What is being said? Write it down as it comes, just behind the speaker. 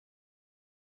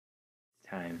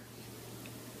time.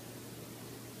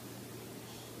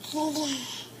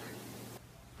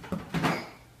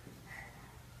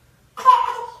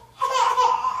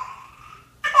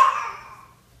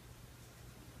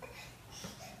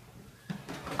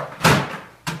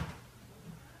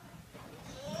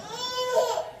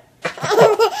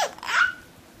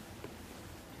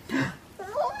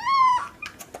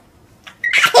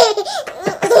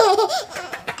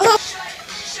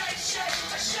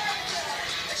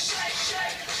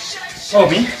 Oh,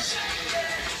 me?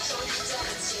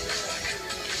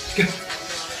 Go.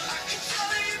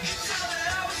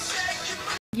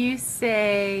 You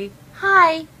say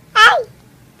hi. Hi.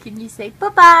 Can you say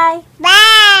bye-bye?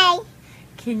 Bye.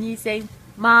 Can you say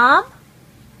mom?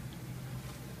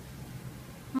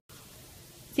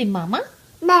 Say mama.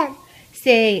 Mom.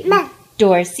 Say Mom.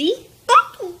 Dorothy.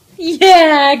 Daddy.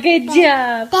 Yeah, good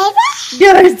job. Baby.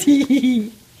 Dorothy.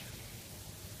 Daddy.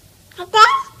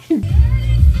 Bye-bye.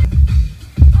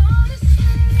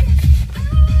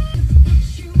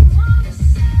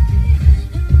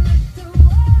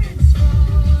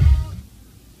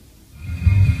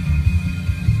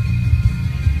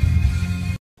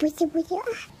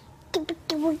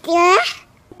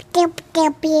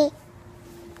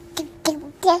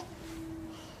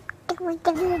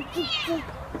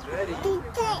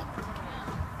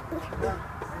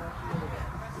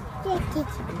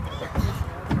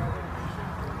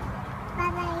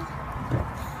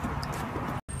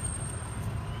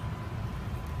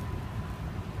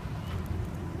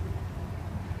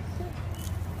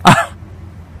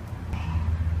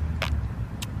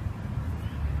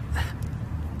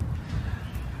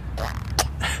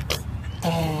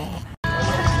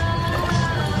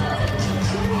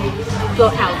 Go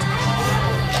out.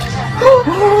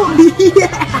 Oh,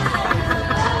 yeah!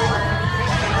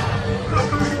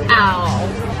 Ow.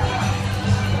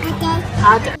 Okay.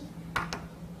 Out.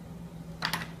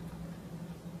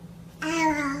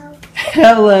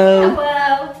 Hello. Hello!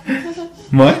 Hello.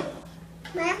 What?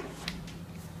 Mom.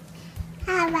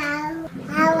 Hello.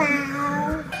 Hello.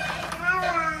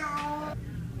 Hello.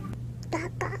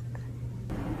 Papa.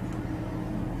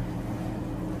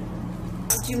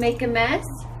 Did you make a mess?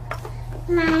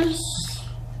 Nice.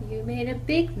 You made a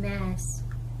big mess.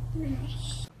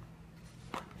 Nice.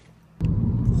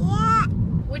 Yeah.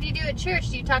 What do you do at church?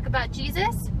 Do you talk about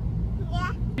Jesus?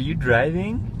 Yeah. Are you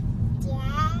driving?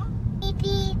 Yeah. Beep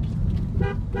beep.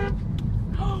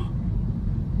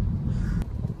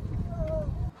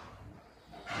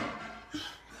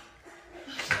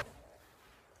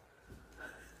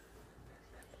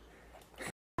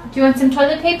 Do you want some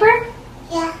toilet paper?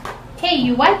 Yeah. Okay,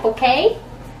 you wipe, okay?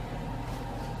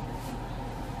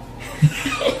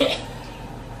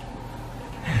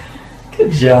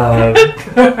 Good job.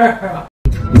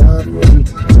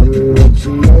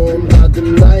 Oh my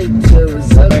goodness.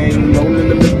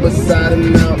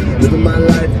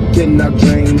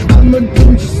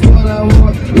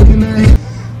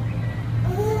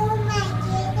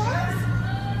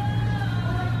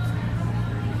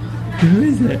 Who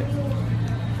is it?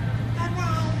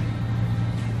 Bye-bye.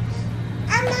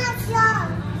 I'm not sure.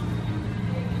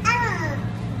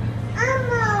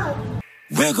 Emma.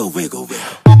 Wiggle, wiggle,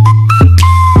 wiggle.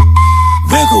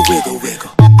 Wiggle, wiggle,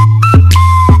 wiggle.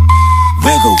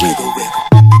 Wiggle, wiggle, wiggle.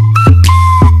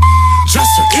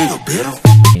 Just a little bit.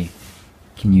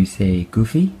 Can you say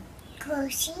Goofy?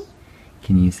 Goosey.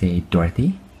 Can you say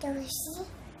Dorothy? Dorsey.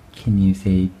 Can you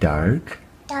say Dark?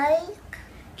 Dark.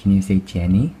 Can you say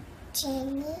Jenny?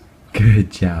 Jenny.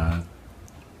 Good job.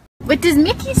 What does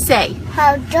Mickey say?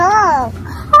 Hot dog.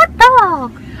 Hot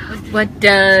dog. What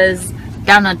does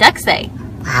Donald Duck say?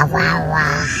 Wah wah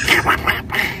wah.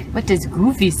 What does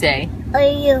Goofy say?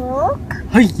 A yolk.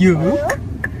 You.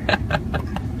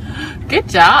 Good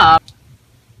job.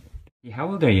 How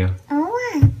old are you?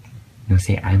 One. No,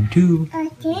 say I'm two. A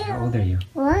How old two. are you?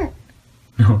 One.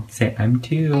 No, say I'm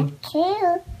two.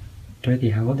 Two. Dorothy,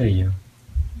 how old are you?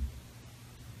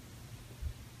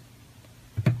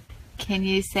 Can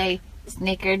you say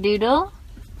snickerdoodle?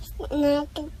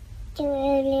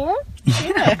 Snickerdoodle.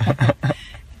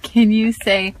 Can you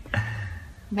say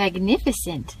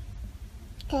magnificent?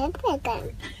 Good.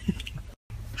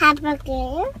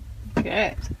 Hamburger.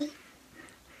 Good.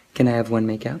 Can I have one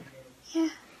makeout? Yeah.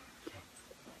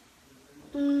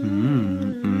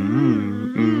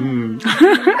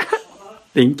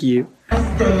 Thank you.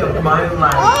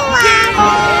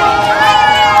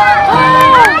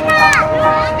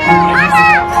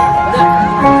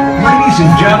 Ladies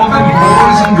and gentlemen,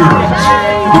 boys and girls,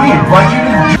 we invite you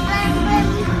to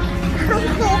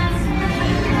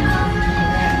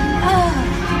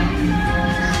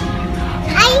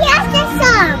I love the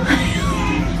song.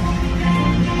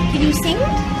 sing?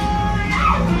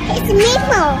 It's a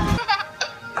meatball.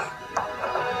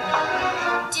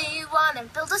 Do you want to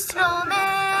build a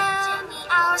snowman? The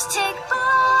hours tick by.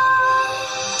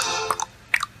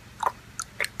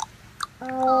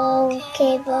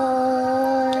 Okay,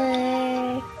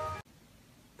 boy.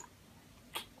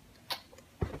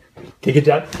 Take a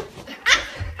jump.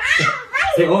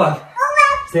 Say Olaf.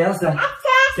 Say Elsa.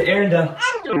 Say Erinda.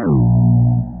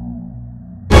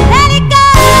 Let it go!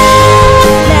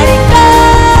 Let it go!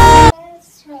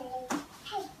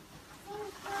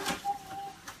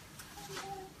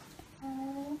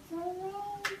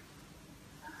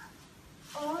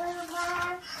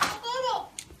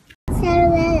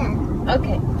 Cinderella.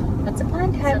 Okay. Once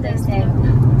upon a time they sang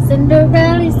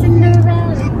Cinderella,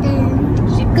 Cinderella.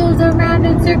 She goes around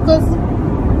in circles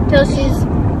till she's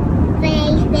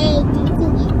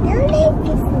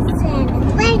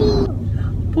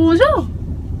bonjour.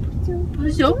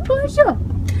 Bonjour, bonjour.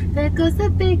 There goes the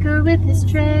baker with his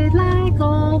tray like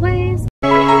always.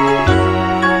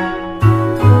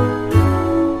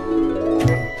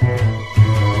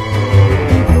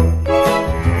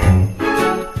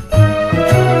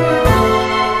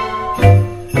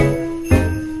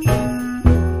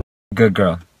 Good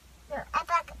girl.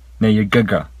 No, you're a good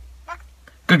girl.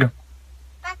 Good girl.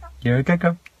 You're a good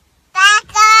girl.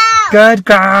 Good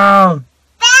girl.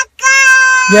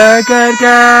 You're a good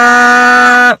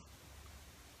girl.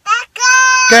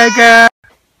 Good girl.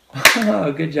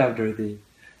 Oh, good job, Dorothy.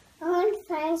 I want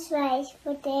french fries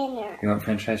for dinner. You want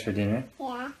french fries for dinner?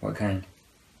 Yeah. What kind?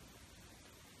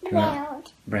 You want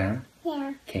Round. brown?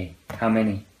 Yeah. Okay. How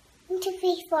many? 1, 2,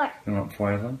 3, 4. You want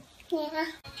 4 of them? Yeah.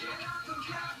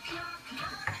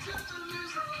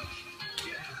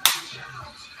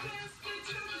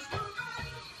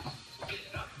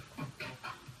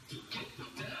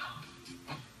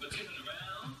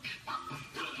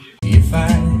 If I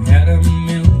had $1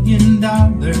 million,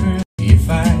 if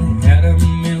I had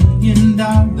 $1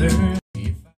 million,